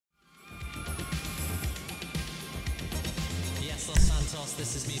Santos,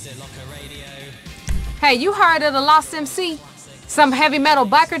 this is Music Locker Radio. Hey, you heard of the Lost MC? Some heavy metal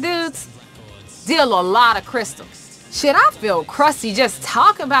biker dudes? Deal a lot of crystal. Shit, I feel crusty just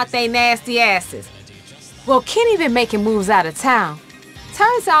talking about they nasty asses. Well, Kenny been making moves out of town.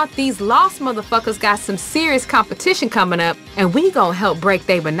 Turns out these lost motherfuckers got some serious competition coming up, and we gonna help break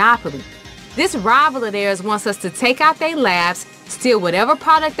their monopoly. This rival of theirs wants us to take out their labs, steal whatever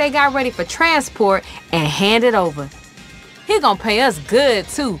product they got ready for transport, and hand it over. He gonna pay us good,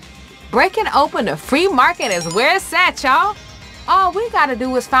 too. Breaking open the free market is where it's at, y'all. All we gotta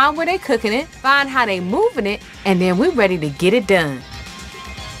do is find where they cooking it, find how they moving it, and then we ready to get it done.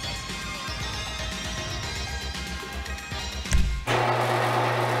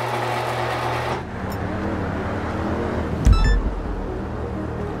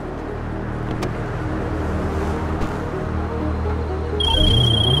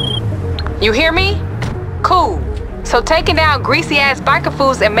 You hear me? Cool. So taking down greasy-ass biker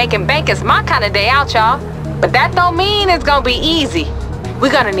fools and making bank is my kind of day out, y'all. But that don't mean it's gonna be easy.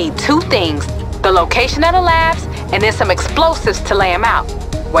 We're gonna need two things: the location of the labs and then some explosives to lay them out.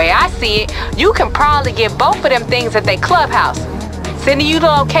 Way I see it, you can probably get both of them things at their clubhouse. Sending you the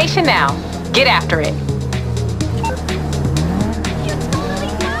location now. Get after it.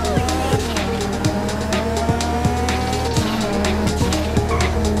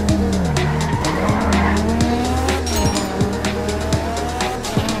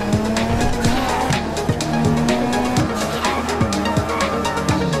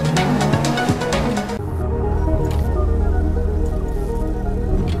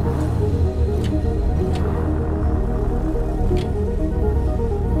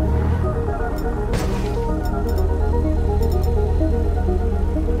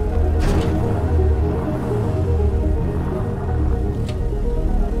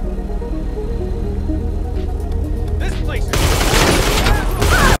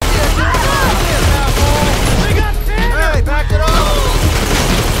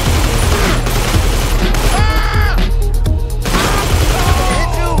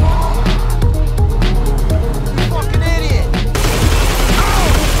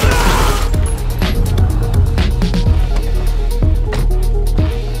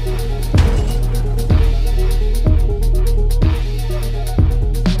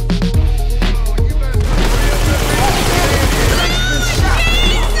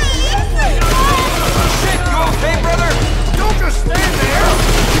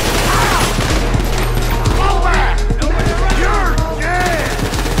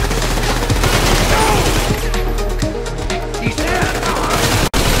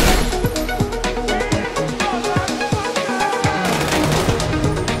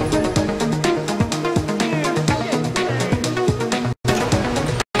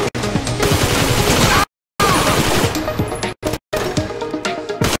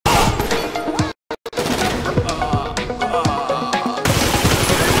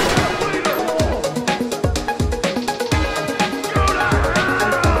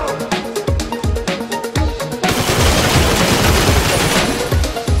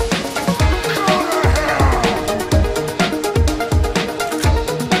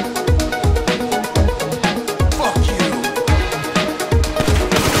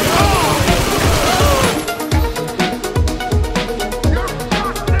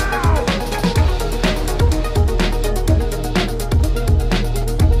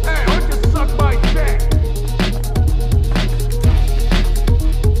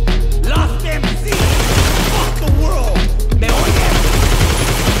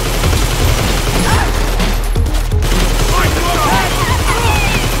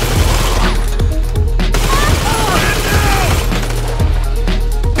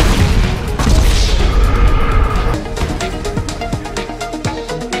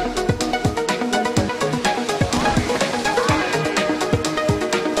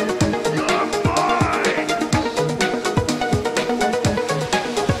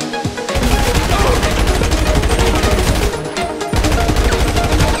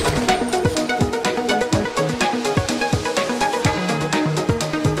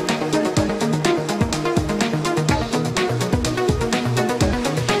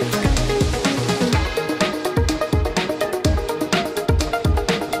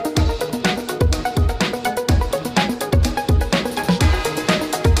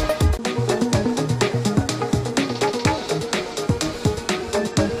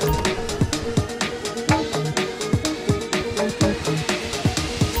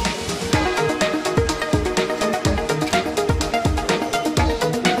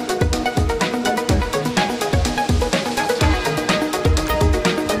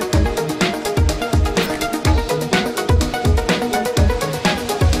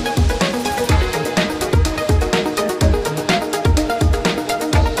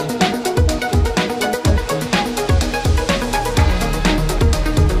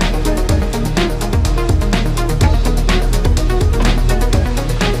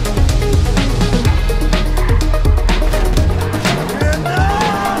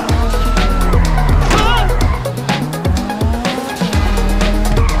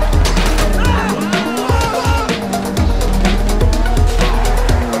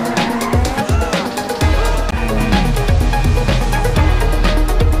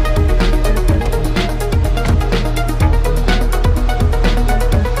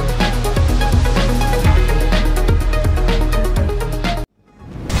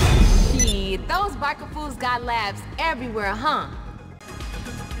 everywhere, huh?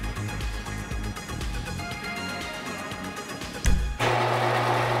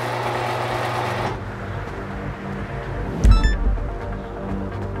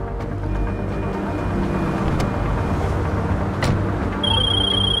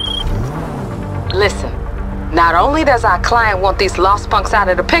 Listen, not only does our client want these lost punks out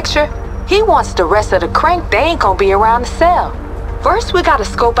of the picture, he wants the rest of the crank they ain't gonna be around to sell. First, we gotta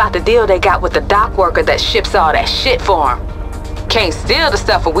scope out the deal they got with the dock worker that ships all that shit for them. Can't steal the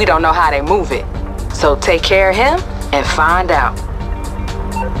stuff if we don't know how they move it. So take care of him and find out.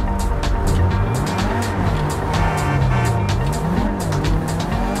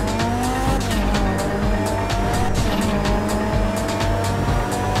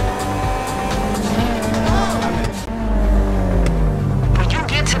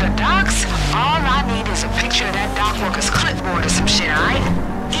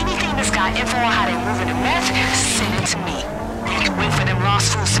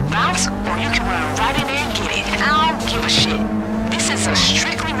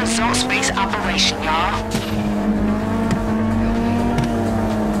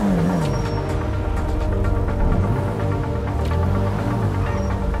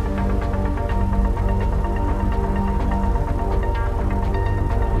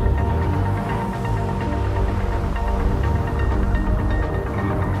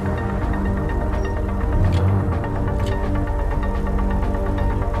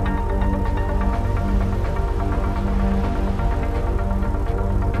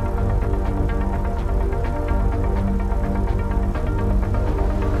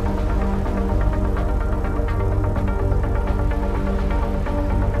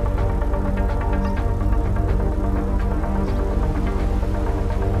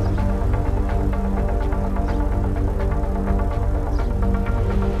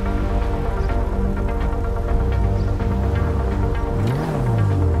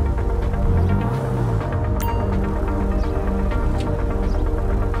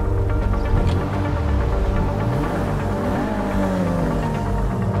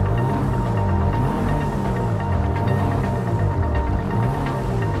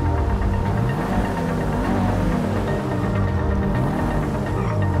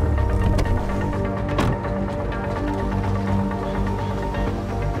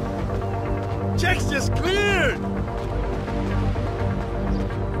 Checks just cleared!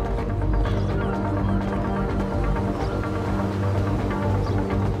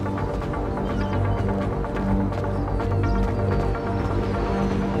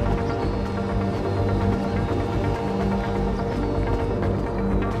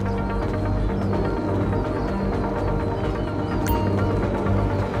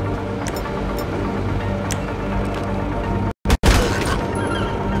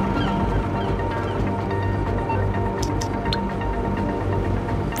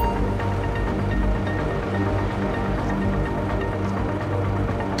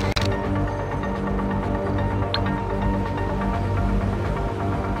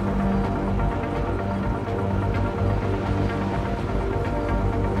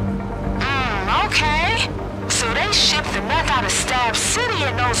 City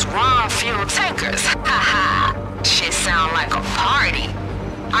in those raw fuel tankers. Haha. Shit sound like a party.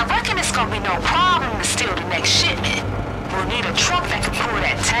 I reckon it's gonna be no problem to steal the next shipment. We'll need a truck that can pull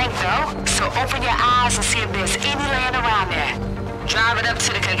that tank though, so open your eyes and see if there's any land around there. Drive it up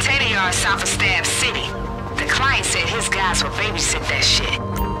to the container yard south of Stab City. The client said his guys will babysit that shit.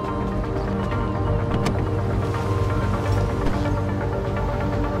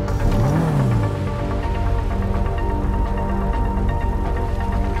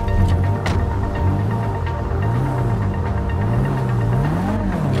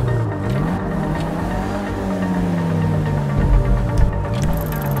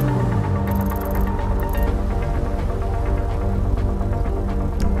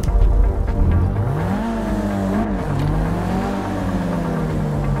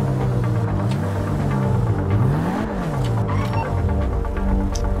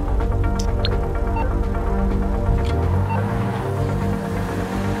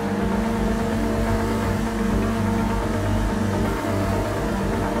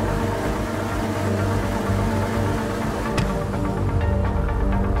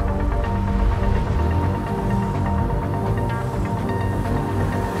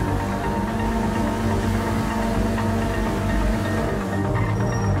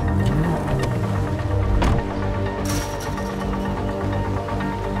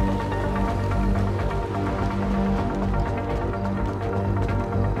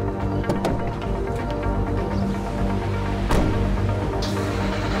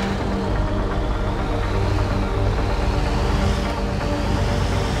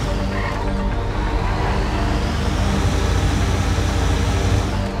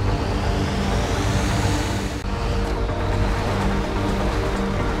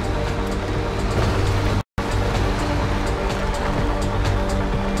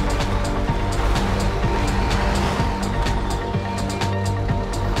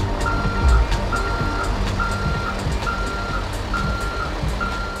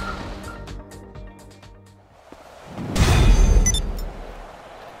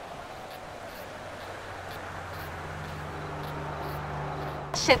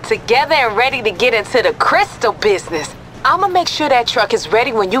 shit together and ready to get into the crystal business. I'ma make sure that truck is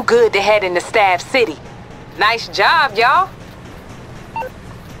ready when you good to head into Staff City. Nice job, y'all.